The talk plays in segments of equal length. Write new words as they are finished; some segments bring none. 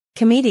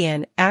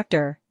Comedian,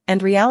 actor,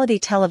 and reality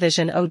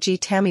television OG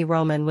Tami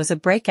Roman was a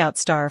breakout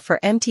star for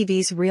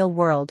MTV's Real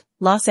World,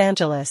 Los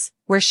Angeles,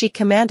 where she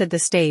commanded the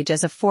stage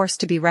as a force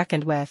to be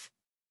reckoned with.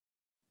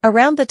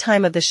 Around the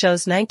time of the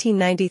show's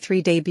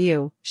 1993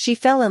 debut, she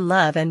fell in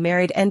love and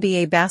married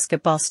NBA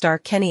basketball star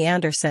Kenny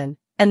Anderson,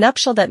 a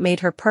nuptial that made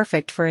her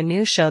perfect for a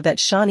new show that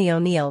Shaunie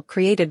O'Neal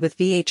created with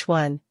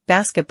VH1,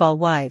 Basketball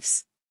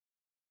Wives.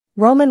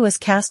 Roman was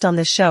cast on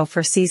the show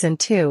for season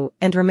 2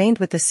 and remained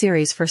with the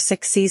series for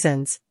 6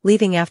 seasons,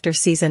 leaving after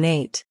season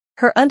 8.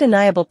 Her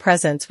undeniable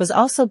presence was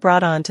also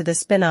brought on to the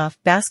spinoff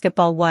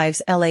Basketball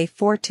Wives L.A.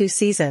 for 2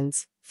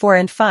 seasons, 4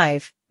 and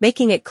 5,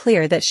 making it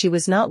clear that she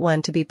was not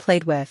one to be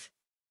played with.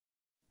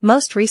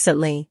 Most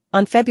recently,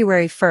 on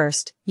February 1,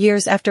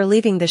 years after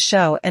leaving the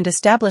show and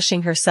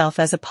establishing herself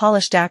as a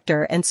polished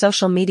actor and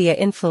social media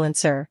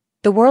influencer,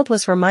 the world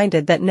was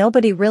reminded that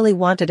nobody really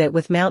wanted it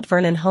with Mount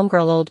Vernon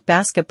homegirl. Old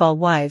Basketball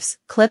Wives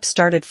clips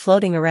started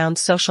floating around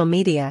social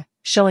media,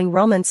 showing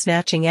Roman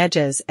snatching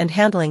edges and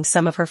handling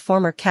some of her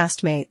former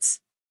castmates.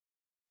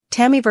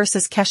 Tami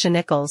vs. Kesha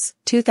Nichols,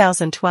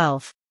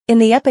 2012. In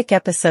the epic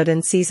episode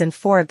in season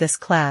 4 of this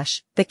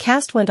clash, the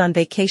cast went on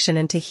vacation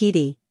in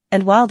Tahiti,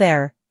 and while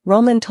there,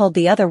 Roman told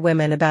the other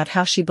women about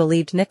how she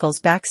believed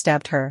Nichols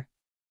backstabbed her.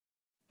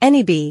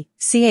 Any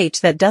BCH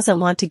that doesn't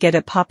want to get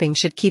it popping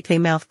should keep their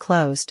mouth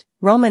closed,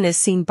 Roman is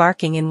seen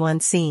barking in one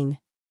scene.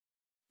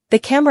 The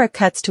camera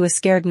cuts to a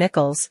scared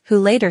Nichols, who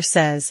later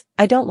says,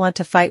 "I don't want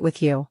to fight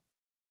with you."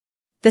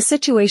 The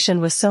situation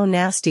was so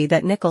nasty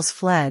that Nichols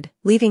fled,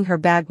 leaving her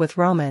bag with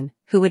Roman,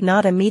 who would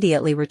not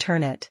immediately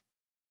return it.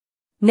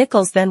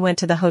 Nichols then went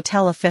to the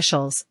hotel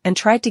officials and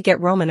tried to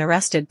get Roman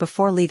arrested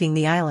before leaving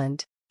the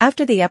island.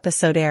 After the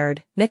episode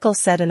aired, Nichols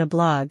said in a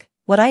blog,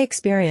 "What I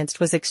experienced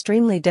was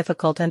extremely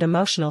difficult and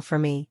emotional for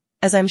me,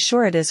 as I'm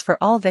sure it is for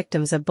all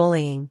victims of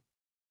bullying.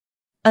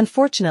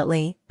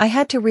 Unfortunately, I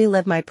had to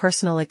relive my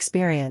personal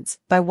experience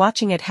by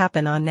watching it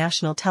happen on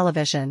national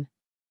television."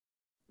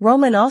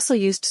 Roman also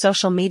used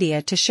social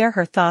media to share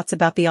her thoughts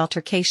about the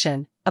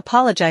altercation,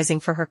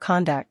 apologizing for her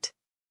conduct.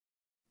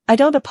 "I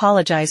don't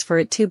apologize for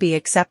it to be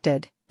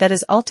accepted, that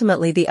is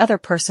ultimately the other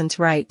person's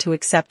right to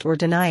accept or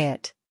deny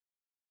it.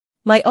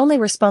 My only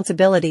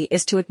responsibility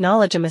is to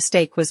acknowledge a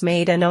mistake was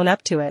made and own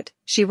up to it,"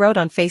 she wrote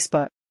on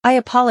Facebook. "I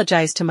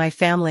apologize to my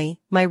family,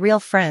 my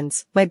real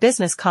friends, my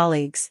business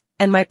colleagues,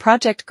 and my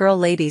Project Girl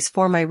ladies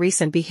for my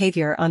recent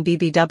behavior on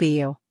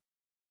BBW.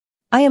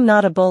 I am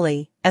not a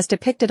bully, as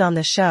depicted on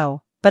the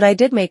show, but I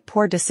did make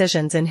poor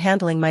decisions in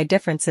handling my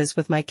differences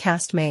with my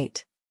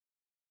castmate.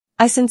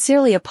 I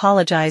sincerely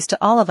apologize to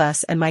all of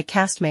us and my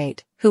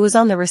castmate, who was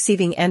on the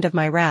receiving end of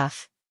my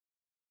wrath."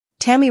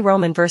 Tami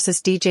Roman vs.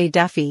 DJ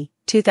Duffy,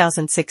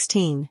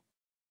 2016.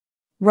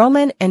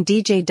 Roman and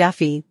DJ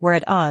Duffy were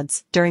at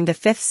odds during the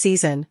 5th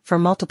season for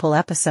multiple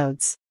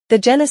episodes. The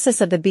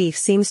genesis of the beef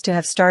seems to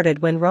have started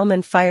when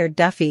Roman fired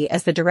Duffy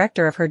as the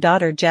director of her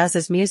daughter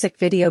Jazz's music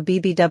video.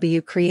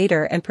 BBW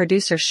creator and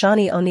producer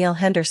Shaunie O'Neal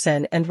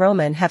Henderson and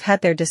Roman have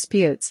had their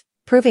disputes,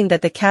 proving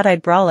that the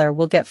cat-eyed brawler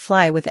will get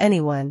fly with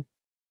anyone.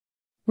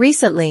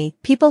 Recently,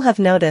 people have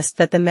noticed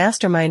that the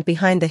mastermind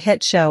behind the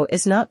hit show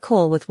is not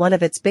cool with one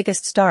of its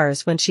biggest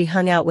stars when she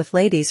hung out with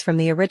ladies from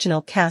the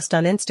original cast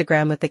on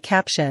Instagram with the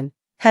caption,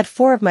 "Had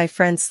 4 of my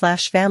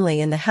friends/family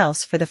in the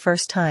house for the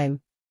first time.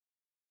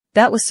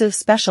 That was so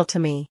special to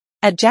me."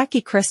 At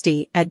Jackie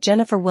Christie, at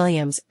Jennifer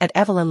Williams, at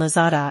Evelyn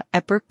Lozada,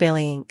 at Brooke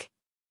Bailey Inc.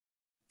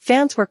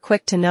 Fans were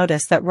quick to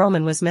notice that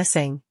Roman was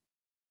missing.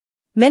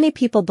 Many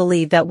people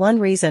believe that one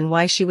reason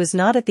why she was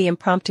not at the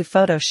impromptu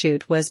photo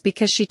shoot was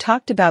because she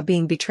talked about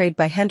being betrayed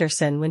by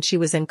Henderson when she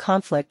was in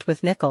conflict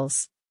with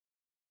Nichols.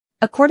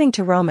 According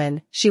to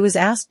Roman, she was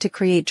asked to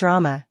create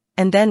drama,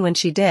 and then when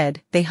she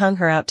did, they hung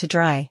her out to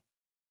dry.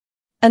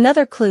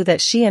 Another clue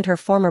that she and her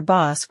former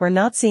boss were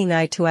not seeing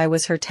eye to eye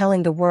was her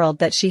telling the world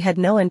that she had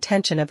no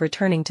intention of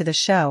returning to the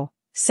show,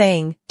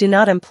 saying, "Do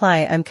not imply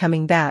I'm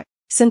coming back."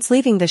 Since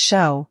leaving the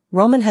show,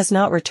 Roman has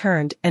not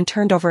returned and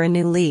turned over a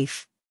new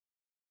leaf.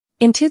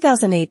 In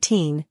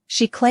 2018,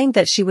 she claimed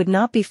that she would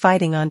not be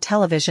fighting on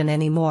television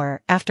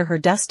anymore after her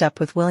dust-up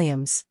with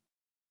Williams.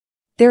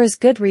 There is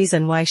good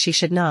reason why she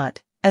should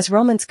not, as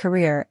Roman's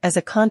career as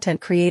a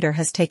content creator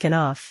has taken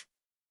off.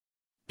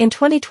 In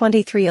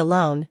 2023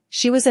 alone,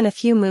 she was in a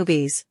few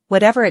movies,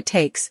 Whatever It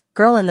Takes,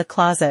 Girl in the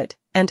Closet,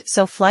 and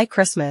So Fly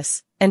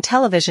Christmas, and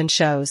television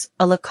shows,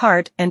 A la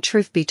Carte and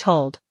Truth Be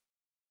Told.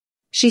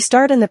 She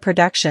starred in the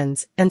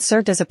productions and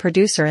served as a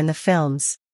producer in the films.